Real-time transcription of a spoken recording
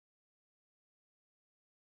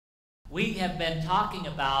We have been talking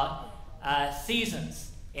about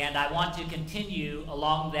seasons, and I want to continue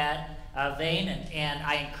along that vein, and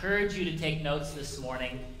I encourage you to take notes this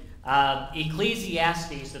morning.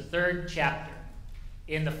 Ecclesiastes, the 3rd chapter,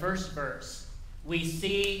 in the 1st verse, we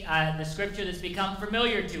see the scripture that's become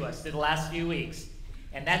familiar to us through the last few weeks,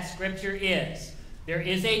 and that scripture is, there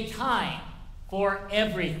is a time for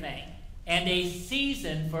everything and a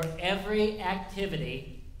season for every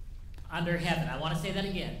activity under heaven. I want to say that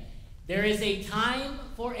again. There is a time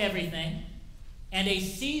for everything and a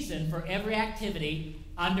season for every activity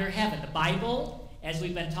under heaven. The Bible, as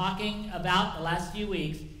we've been talking about the last few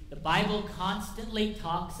weeks, the Bible constantly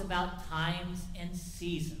talks about times and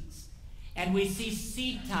seasons. And we see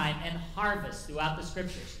seed time and harvest throughout the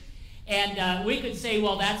scriptures. And we could say,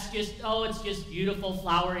 well, that's just, it's just beautiful,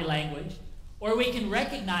 flowery language. Or we can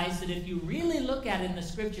recognize that if you really look at it in the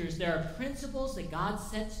scriptures, there are principles that God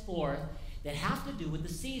sets forth that have to do with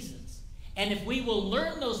the seasons. And if we will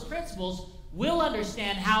learn those principles, we'll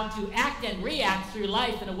understand how to act and react through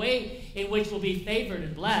life in a way in which we'll be favored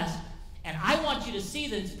and blessed. And I want you to see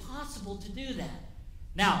that it's possible to do that.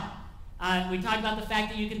 Now, we talked about the fact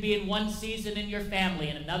that you can be in one season in your family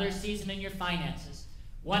and another season in your finances,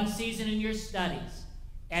 one season in your studies,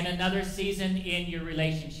 and another season in your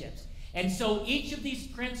relationships. And so each of these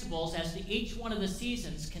principles, as to each one of the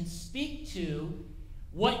seasons, can speak to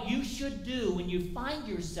what you should do when you find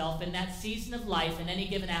yourself in that season of life in any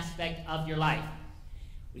given aspect of your life.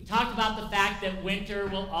 We talked about the fact that winter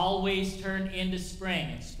will always turn into spring,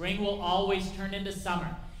 and spring will always turn into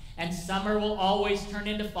summer, and summer will always turn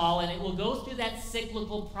into fall, and it will go through that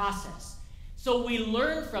cyclical process. So we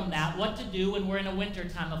learn from that what to do when we're in a winter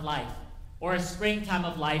time of life, or a springtime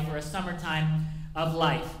of life, or a summertime of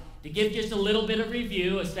life. To give just a little bit of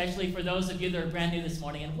review, especially for those of you that are brand new this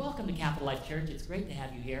morning, and welcome to Capital Life Church. It's great to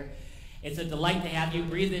have you here. It's a delight to have you.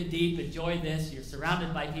 Breathe in deep. Enjoy this. You're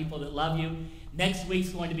surrounded by people that love you. Next week's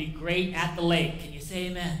going to be great at the lake. Can you say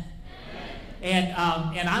amen?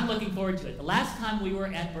 Amen. And I'm looking forward to it. The last time we were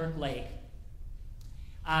at Burke Lake,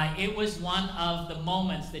 it was one of the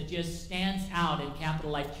moments that just stands out in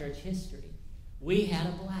Capital Life Church history. We had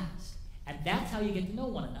a blast. And that's how you get to know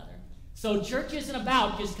one another. So church isn't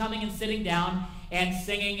about just coming and sitting down and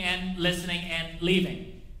singing and listening and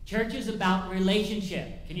leaving. Church is about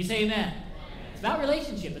relationship. Can you say amen? Amen. It's about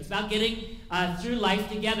relationship. It's about getting through life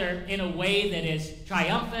together in a way that is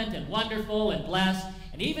triumphant and wonderful and blessed.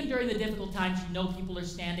 And even during the difficult times, you know people are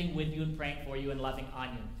standing with you and praying for you and loving on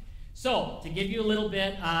you. So to give you a little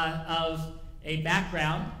bit of a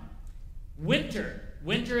background, winter.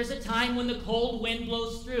 Winter is a time when the cold wind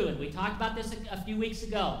blows through. And we talked about this a few weeks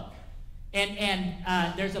ago.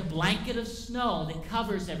 And there's a blanket of snow that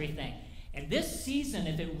covers everything. And this season,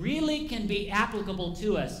 if it really can be applicable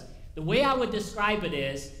to us, the way I would describe it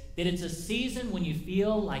is that it's a season when you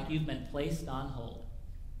feel like you've been placed on hold.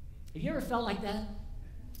 Have you ever felt like that?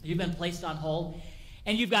 You've been placed on hold,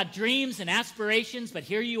 and you've got dreams and aspirations, but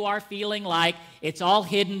here you are feeling like it's all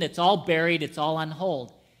hidden, it's all buried, it's all on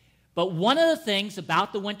hold. But one of the things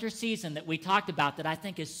about the winter season that we talked about that I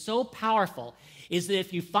think is so powerful is that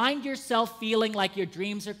if you find yourself feeling like your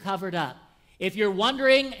dreams are covered up, if you're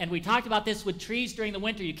wondering, and we talked about this with trees during the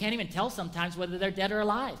winter, you can't even tell sometimes whether they're dead or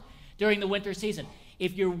alive during the winter season.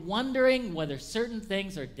 If you're wondering whether certain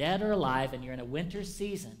things are dead or alive and you're in a winter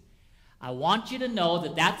season, I want you to know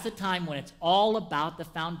that that's the time when it's all about the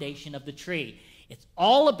foundation of the tree. It's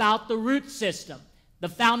all about the root system, the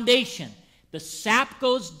foundation. The sap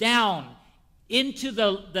goes down into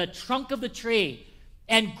the trunk of the tree,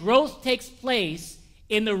 and growth takes place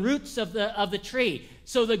in the roots of the tree.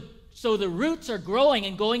 So the roots are growing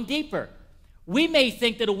and going deeper. We may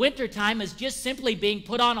think that a winter time is just simply being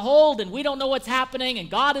put on hold, and we don't know what's happening, and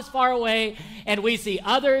God is far away, and we see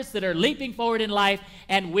others that are leaping forward in life,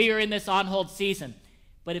 and we are in this on-hold season.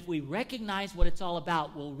 But if we recognize what it's all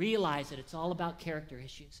about, we'll realize that it's all about character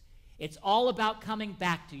issues. It's all about coming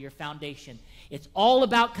back to your foundation. It's all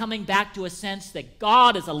about coming back to a sense that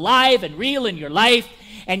God is alive and real in your life,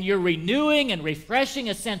 and you're renewing and refreshing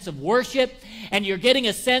a sense of worship, and you're getting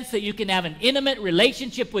a sense that you can have an intimate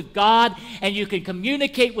relationship with God, and you can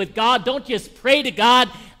communicate with God. Don't just pray to God.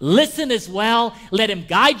 Listen as well. Let Him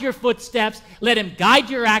guide your footsteps. Let Him guide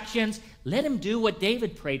your actions. Let Him do what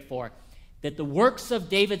David prayed for, that the works of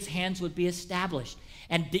David's hands would be established.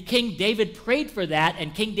 And King David prayed for that,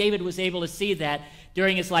 and King David was able to see that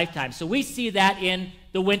during his lifetime. So we see that in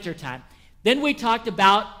the wintertime. Then we talked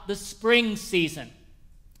about the spring season.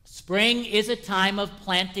 Spring is a time of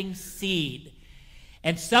planting seed.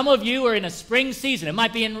 And some of you are in a spring season. It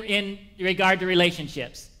might be in regard to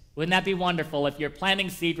relationships. Wouldn't that be wonderful if you're planting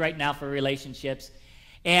seed right now for relationships?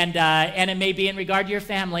 And it may be in regard to your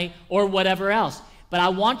family or whatever else. But I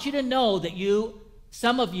want you to know that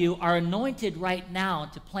some of you are anointed right now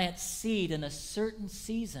to plant seed in a certain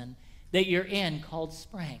season that you're in called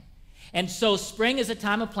spring. And so spring is a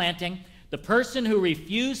time of planting. The person who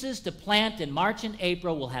refuses to plant in March and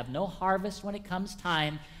April will have no harvest when it comes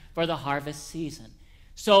time for the harvest season.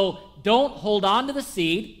 So don't hold on to the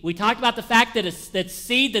seed. We talked about the fact that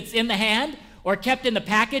seed that's in the hand or kept in the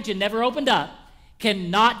package and never opened up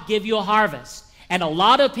cannot give you a harvest. And a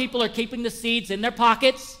lot of people are keeping the seeds in their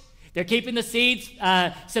pockets. They're keeping the seeds,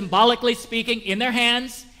 symbolically speaking, in their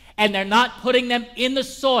hands, and they're not putting them in the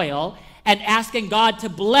soil and asking God to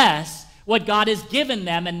bless what God has given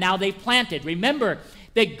them, and now they've planted. Remember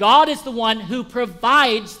that God is the one who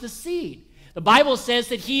provides the seed. The Bible says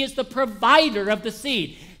that He is the provider of the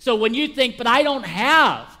seed. So when you think, but I don't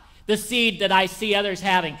have the seed that I see others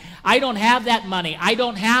having, I don't have that money, I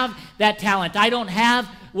don't have that talent, I don't have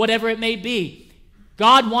whatever it may be,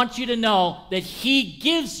 God wants you to know that He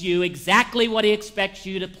gives you exactly what He expects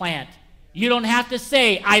you to plant. You don't have to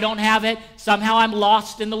say, I don't have it, somehow I'm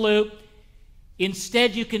lost in the loop.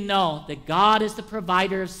 Instead, you can know that God is the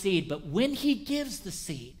provider of seed. But when He gives the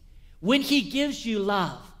seed, when He gives you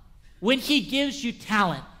love, when He gives you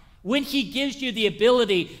talent, when He gives you the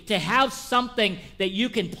ability to have something that you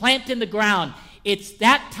can plant in the ground, it's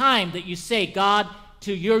that time that you say, God,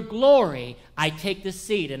 to your glory, I take this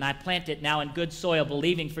seed and I plant it now in good soil,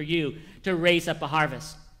 believing for you to raise up a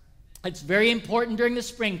harvest. It's very important during the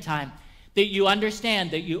springtime that you understand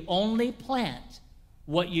that you only plant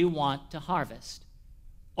what you want to harvest.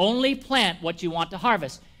 Only plant what you want to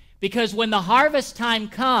harvest. Because when the harvest time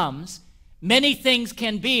comes, many things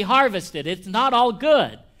can be harvested. It's not all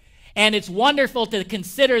good. And it's wonderful to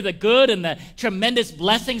consider the good and the tremendous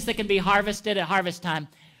blessings that can be harvested at harvest time.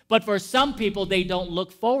 But for some people, they don't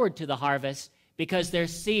look forward to the harvest because their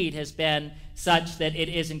seed has been such that it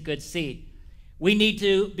isn't good seed. We need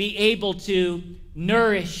to be able to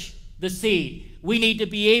nourish the seed. We need to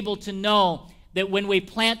be able to know that when we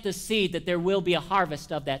plant the seed, that there will be a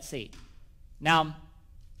harvest of that seed. Now,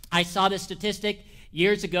 I saw this statistic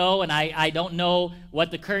years ago, and I don't know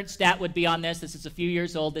what the current stat would be on this. This is a few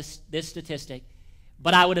years old, this statistic.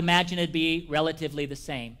 But I would imagine it'd be relatively the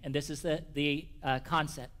same. And this is the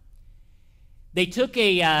concept. They took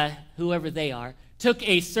whoever they are, took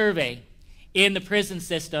a survey in the prison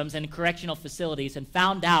systems and correctional facilities and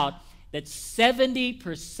found out that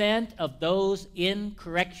 70% of those in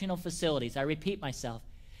correctional facilities, I repeat myself,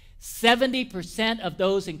 70% of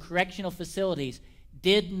those in correctional facilities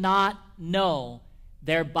did not know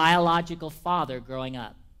their biological father growing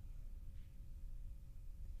up.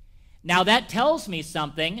 Now that tells me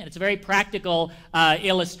something, and it's a very practical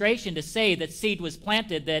illustration to say that seed was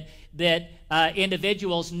planted that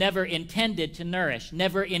individuals never intended to nourish,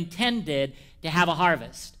 never intended to have a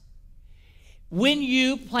harvest. When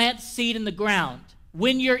you plant seed in the ground,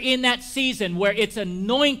 when you're in that season where it's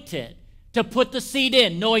anointed to put the seed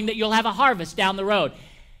in, knowing that you'll have a harvest down the road,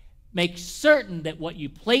 make certain that what you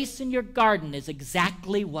place in your garden is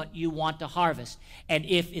exactly what you want to harvest. And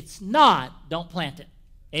if it's not, don't plant it.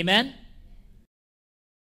 Amen?